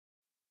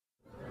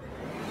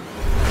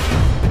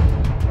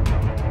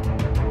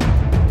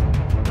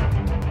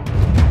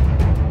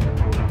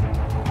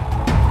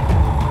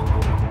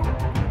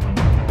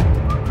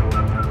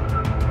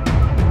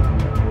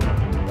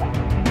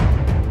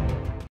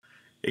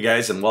Hey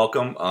guys, and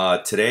welcome.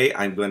 Today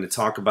I'm going to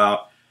talk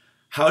about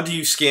how do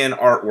you scan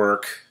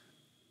artwork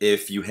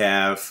if you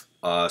have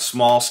a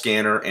small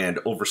scanner and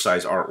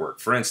oversized artwork.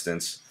 For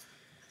instance,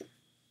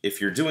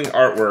 if you're doing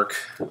artwork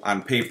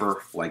on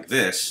paper like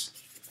this,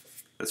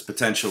 that's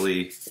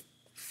potentially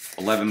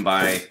 11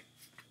 by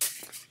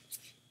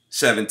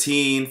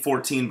 17,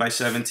 14 by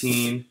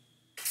 17,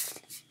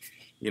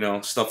 you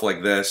know, stuff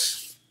like this.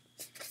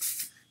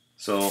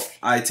 So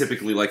I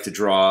typically like to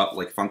draw,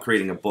 like if I'm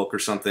creating a book or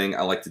something,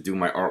 I like to do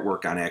my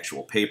artwork on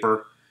actual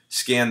paper,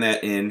 scan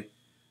that in,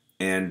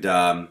 and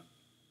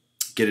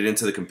get it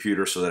into the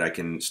computer so that I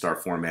can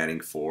start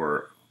formatting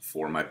for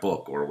my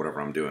book or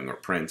whatever I'm doing, or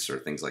prints or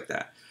things like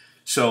that.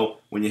 So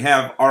when you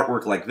have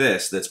artwork like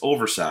this that's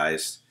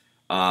oversized,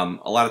 a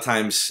lot of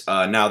times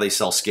now they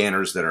sell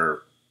scanners that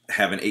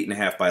have an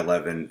 8.5 by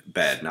 11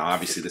 bed. Now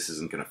obviously this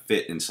isn't going to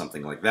fit in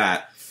something like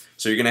that,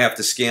 so you're going to have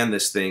to scan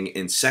this thing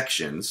in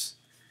sections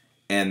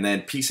and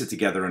then piece it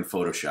together in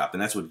Photoshop.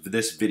 And that's what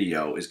this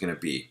video is going to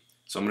be.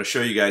 So I'm going to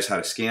show you guys how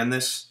to scan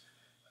this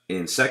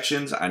in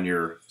sections on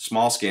your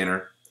small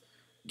scanner,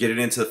 get it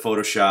into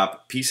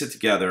Photoshop, piece it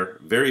together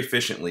very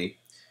efficiently,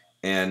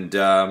 and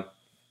have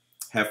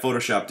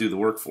Photoshop do the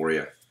work for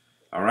you.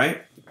 All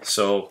right?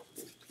 So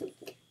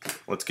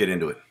let's get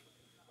into it.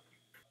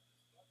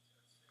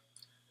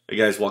 Hey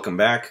guys, welcome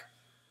back.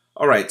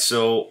 All right,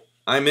 so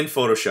I'm in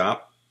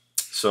Photoshop.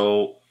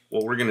 So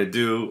what we're going to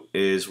do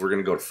is we're going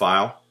to go to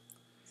File.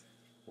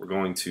 We're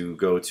going to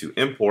go to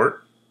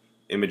Import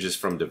Images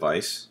from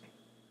Device,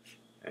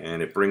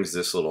 and it brings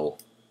this little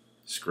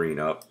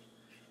screen up.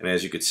 And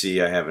as you can see,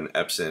 I have an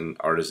Epson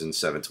Artisan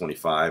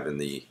 725,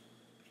 and the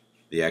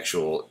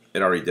actual,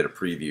 it already did a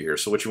preview here.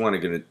 So what you want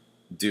to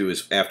do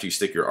is, after you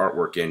stick your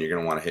artwork in, you're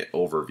going to want to hit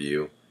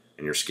Overview,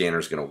 and your scanner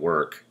is going to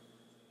work,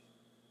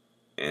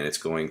 and it's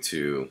going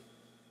to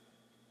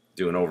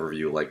do an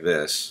overview like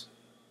this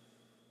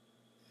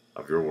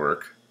of your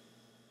work.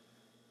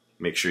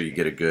 Make sure you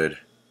get a good,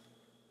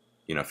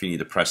 you know, if you need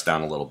to press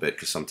down a little bit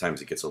because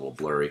sometimes it gets a little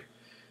blurry.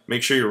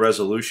 Make sure your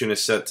resolution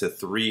is set to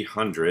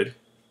 300,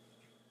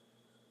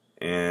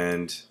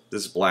 and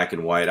this is black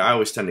and white. I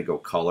always tend to go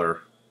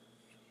color,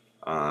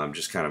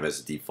 just kind of as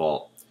a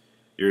default.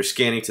 You're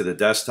scanning to the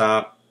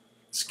desktop,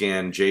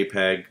 scan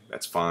JPEG,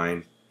 that's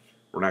fine.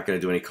 We're not going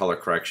to do any color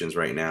corrections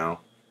right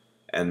now.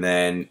 And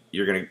then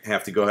you're going to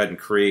have to go ahead and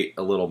create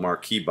a little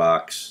marquee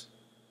box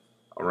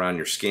around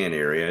your scan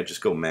area.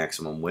 Just go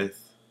maximum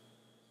width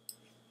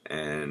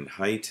and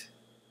height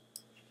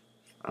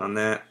on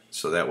that,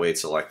 so that way it's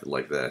selected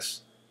like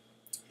this.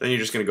 Then you're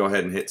just going to go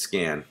ahead and hit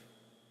scan,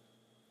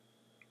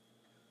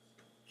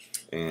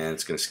 and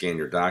it's going to scan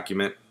your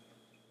document.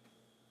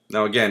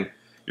 Now again,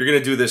 you're going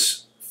to do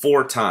this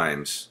 4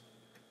 times.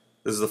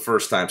 This is the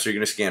first time, so you're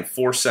going to scan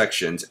 4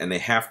 sections, and they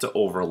have to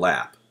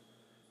overlap.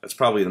 That's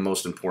probably the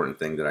most important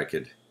thing that I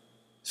could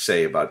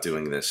say about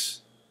doing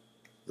this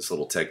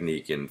little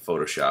technique in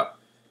Photoshop.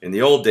 In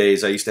the old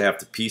days, I used to have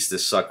to piece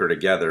this sucker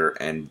together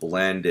and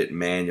blend it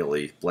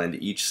manually, blend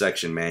each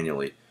section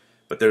manually.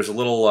 But there's a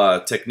little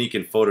technique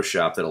in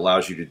Photoshop that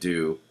allows you to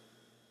do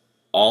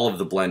all of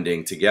the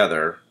blending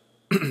together.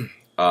 The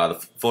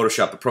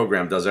Photoshop, the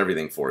program, does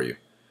everything for you,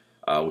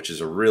 which is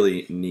a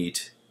really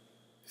neat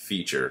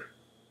feature.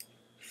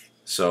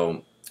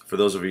 So for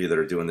those of you that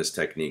are doing this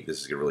technique,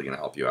 this is really going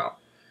to help you out.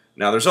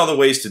 Now there's other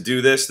ways to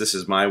do this. This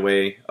is my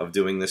way of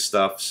doing this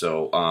stuff.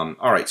 So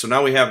alright, so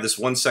now we have this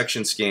one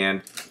section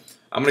scanned.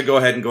 I'm going to go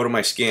ahead and go to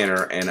my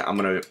scanner, and I'm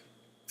going to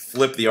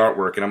flip the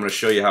artwork, and I'm going to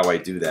show you how I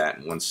do that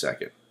in 1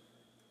 second.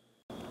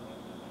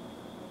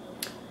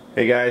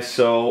 Hey guys,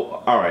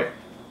 so alright,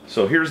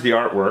 so here's the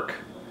artwork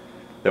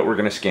that we're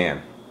going to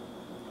scan.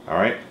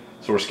 Alright,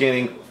 so we're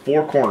scanning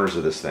 4 corners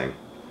of this thing.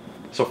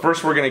 So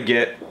first we're going to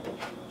get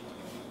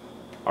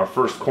our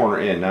first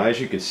corner in. Now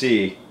as you can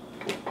see,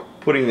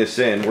 putting this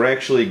in,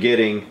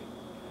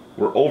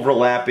 we're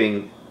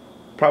overlapping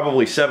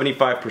probably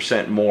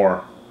 75%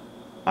 more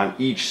on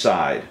each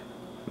side.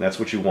 And that's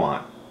what you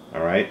want.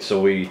 Alright,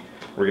 so we're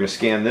going to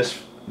scan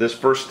this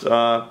first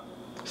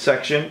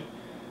section,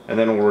 and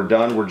then when we're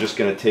done, we're just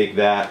going to take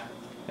that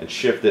and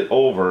shift it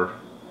over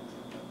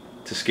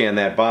to scan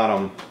that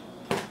bottom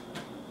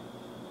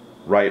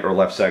right or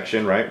left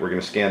section. Right, we're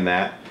going to scan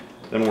that.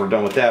 Then when we're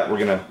done with that,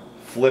 we're going to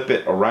flip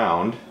it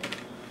around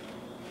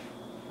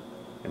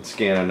and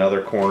scan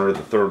another corner, the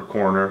 3rd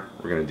corner.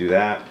 We're going to do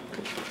that,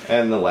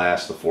 and the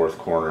 4th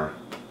corner,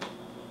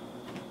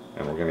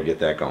 and we're going to get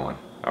that going.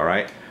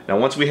 Alright, now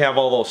once we have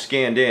all those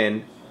scanned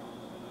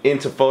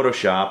into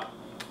Photoshop,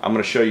 I'm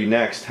going to show you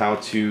next how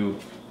to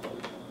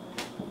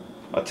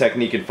a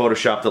technique in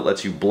Photoshop that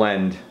lets you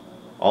blend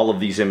all of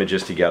these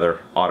images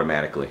together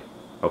automatically.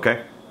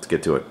 Okay, let's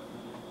get to it.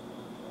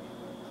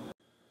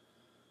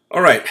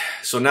 Alright,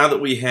 so now that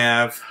we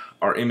have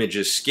our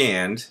images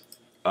scanned,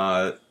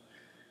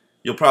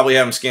 you'll probably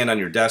have them scanned on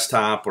your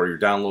desktop or your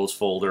downloads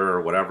folder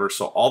or whatever.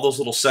 So all those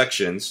little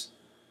sections.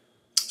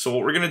 So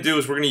what we're going to do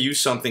is we're going to use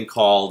something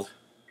called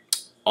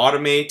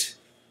Automate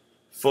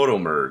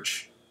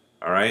Photomerge.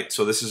 Alright,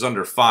 so this is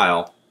under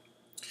File.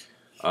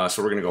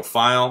 So we're going to go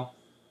File,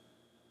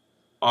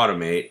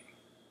 automate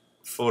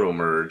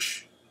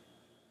Photomerge.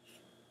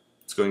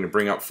 It's going to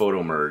bring up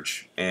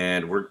Photomerge,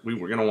 and we're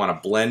going to want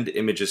to blend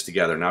images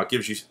together. Now it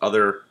gives you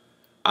other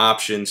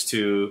options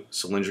too,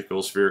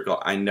 cylindrical,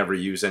 spherical. I never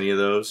use any of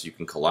those. You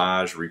can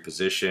collage,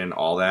 reposition,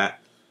 all that.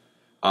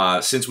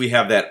 Since we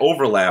have that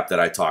overlap that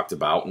I talked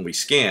about when we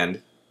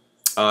scanned,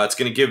 it's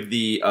going to give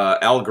the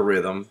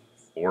algorithm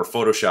or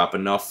Photoshop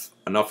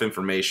enough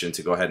information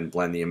to go ahead and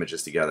blend the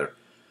images together.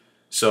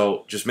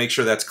 So just make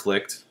sure that's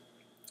clicked.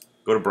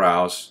 Go to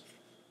Browse,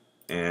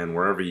 and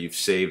wherever you've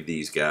saved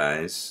these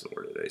guys,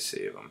 where did I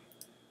save them?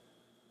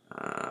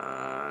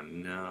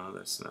 No,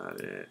 that's not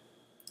it.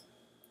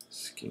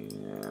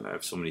 Scan. I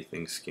have so many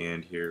things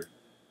scanned here.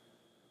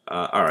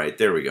 Alright,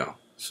 there we go.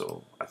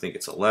 So I think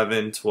it's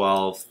 11,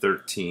 12,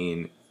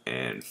 13,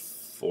 and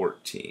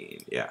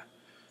 14. Yeah.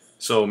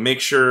 So make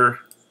sure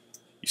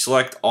you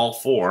select all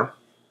four.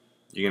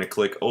 You're going to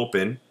click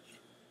Open,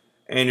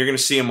 and you're going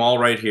to see them all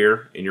right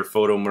here in your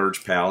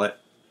Photomerge palette,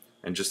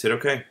 and just hit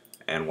OK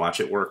and watch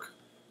it work.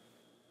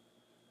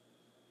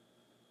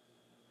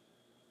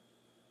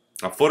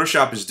 Now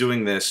Photoshop is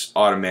doing this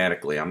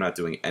automatically. I'm not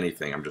doing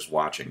anything. I'm just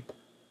watching.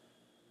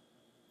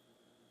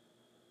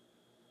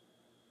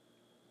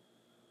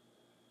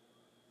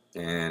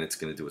 And it's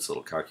going to do its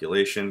little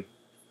calculation.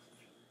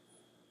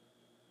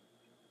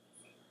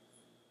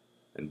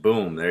 And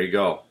boom, there you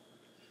go.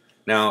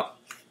 Now,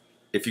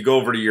 if you go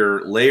over to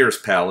your layers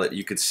palette,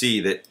 you could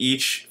see that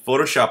each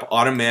Photoshop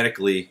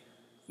automatically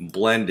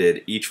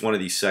blended each one of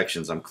these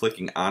sections. I'm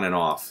clicking on and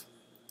off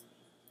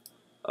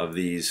of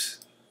these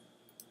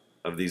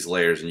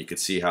layers, and you can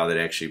see how that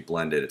actually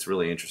blended. It's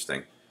really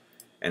interesting.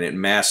 And it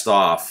masked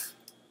off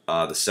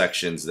the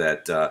sections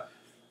that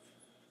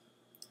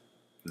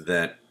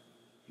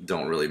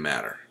don't really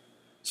matter.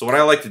 So what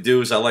I like to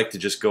do is I like to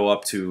just go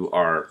up to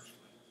our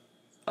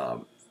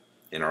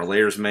in our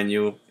layers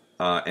menu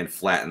and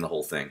flatten the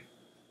whole thing.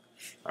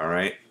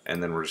 Alright,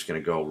 and then we're just going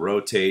to go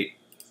rotate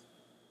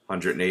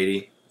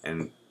 180,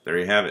 and there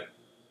you have it.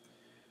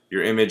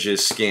 Your image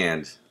is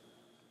scanned.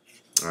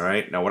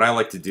 Alright, now what I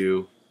like to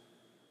do,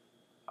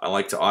 I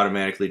like to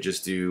automatically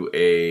just do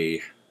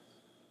a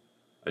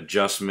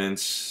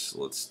adjustments.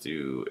 Let's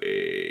do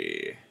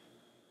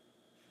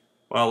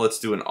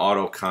an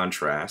auto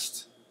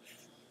contrast,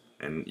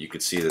 and you can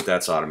see that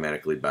that's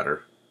automatically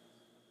better.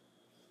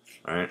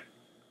 All right,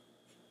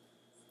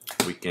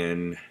 we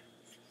can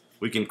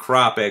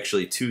crop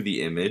actually to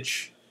the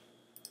image,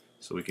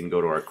 so we can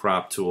go to our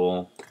crop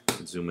tool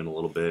and zoom in a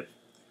little bit,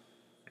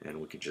 and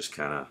we can just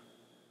kind of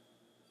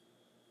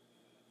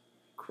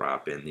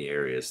crop in the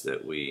areas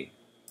that we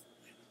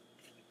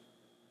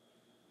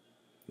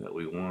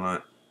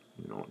want.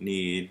 We don't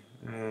need.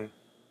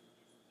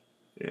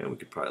 Yeah, we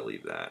could probably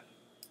leave that.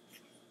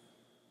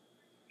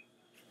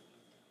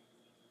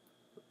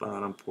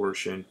 Bottom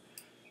portion.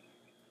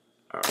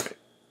 Alright,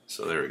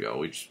 so there we go.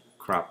 We just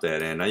crop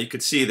that in. Now you can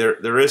see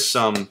there is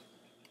some,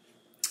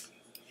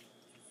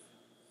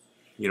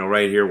 you know,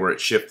 right here where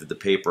it shifted the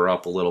paper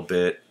up a little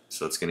bit,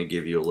 so it's going to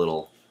give you a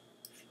little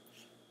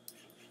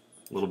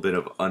bit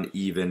of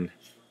uneven,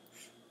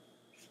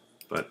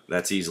 but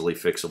that's easily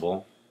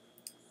fixable.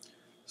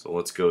 So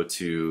let's go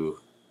to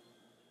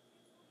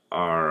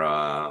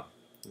our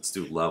let's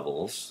do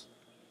levels.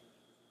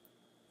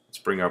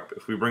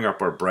 If we bring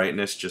up our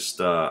brightness, just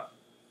that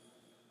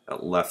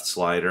left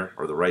slider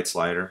or the right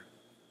slider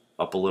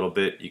up a little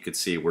bit, you can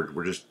see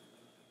we're just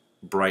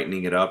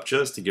brightening it up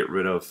just to get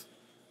rid of,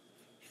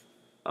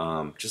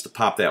 just to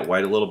pop that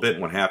white a little bit.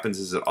 And what happens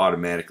is it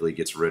automatically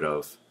gets rid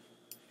of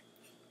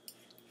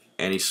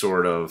any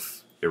sort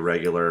of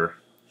irregular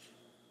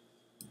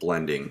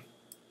blending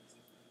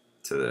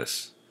to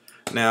this.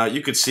 Now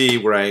you could see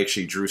where I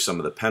actually drew some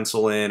of the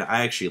pencil in.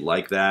 I actually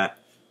like that,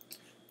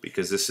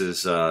 because this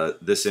is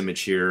this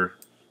image here.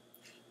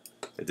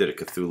 I did a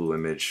Cthulhu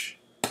image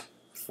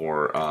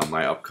for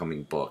my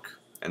upcoming book,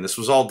 and this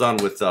was all done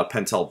with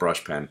Pentel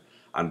brush pen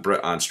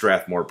on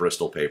Strathmore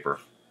Bristol paper.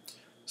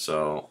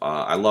 So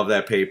I love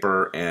that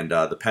paper, and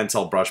the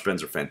Pentel brush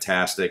pens are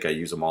fantastic. I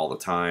use them all the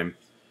time.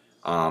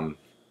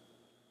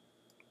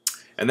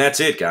 And that's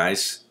it,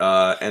 guys.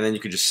 And then you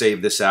could just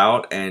save this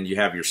out, and you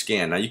have your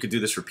scan. Now you could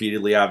do this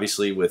repeatedly,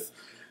 obviously, with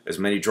as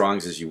many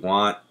drawings as you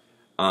want.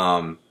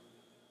 I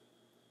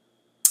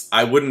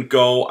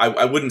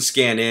wouldn't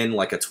scan in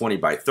like a 20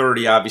 by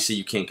 30. Obviously,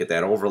 you can't get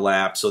that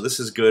overlap. So this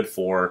is good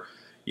for,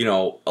 you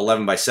know,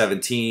 11 by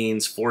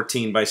 17s,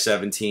 14 by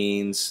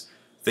 17s,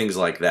 things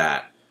like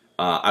that.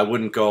 I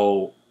wouldn't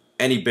go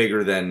any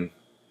bigger than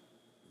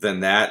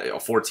that, a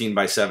 14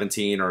 by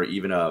 17 or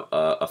even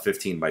a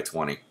 15 by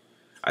 20.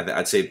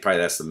 I'd say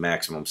probably that's the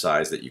maximum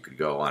size that you could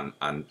go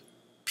on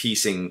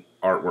piecing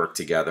artwork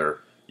together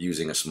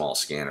using a small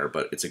scanner,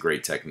 but it's a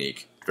great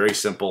technique. Very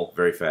simple,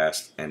 very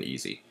fast, and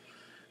easy.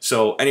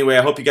 So anyway,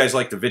 I hope you guys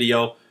liked the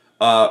video.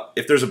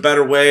 If there's a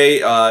better way,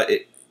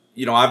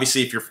 you know,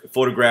 obviously if you're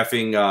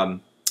photographing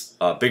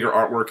bigger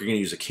artwork, you're going to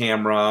use a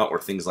camera or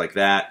things like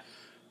that.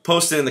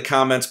 Post it in the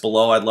comments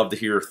below. I'd love to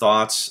hear your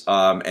thoughts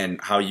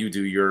and how you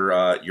do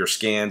your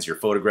scans, your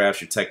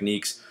photographs, your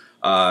techniques.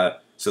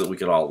 so that we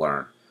could all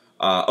learn.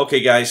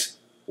 Okay, guys,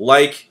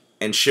 like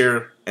and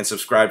share and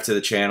subscribe to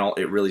the channel.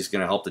 It really is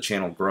going to help the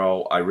channel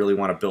grow. I really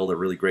want to build a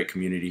really great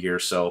community here.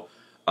 So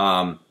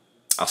I'll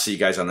see you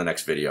guys on the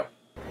next video.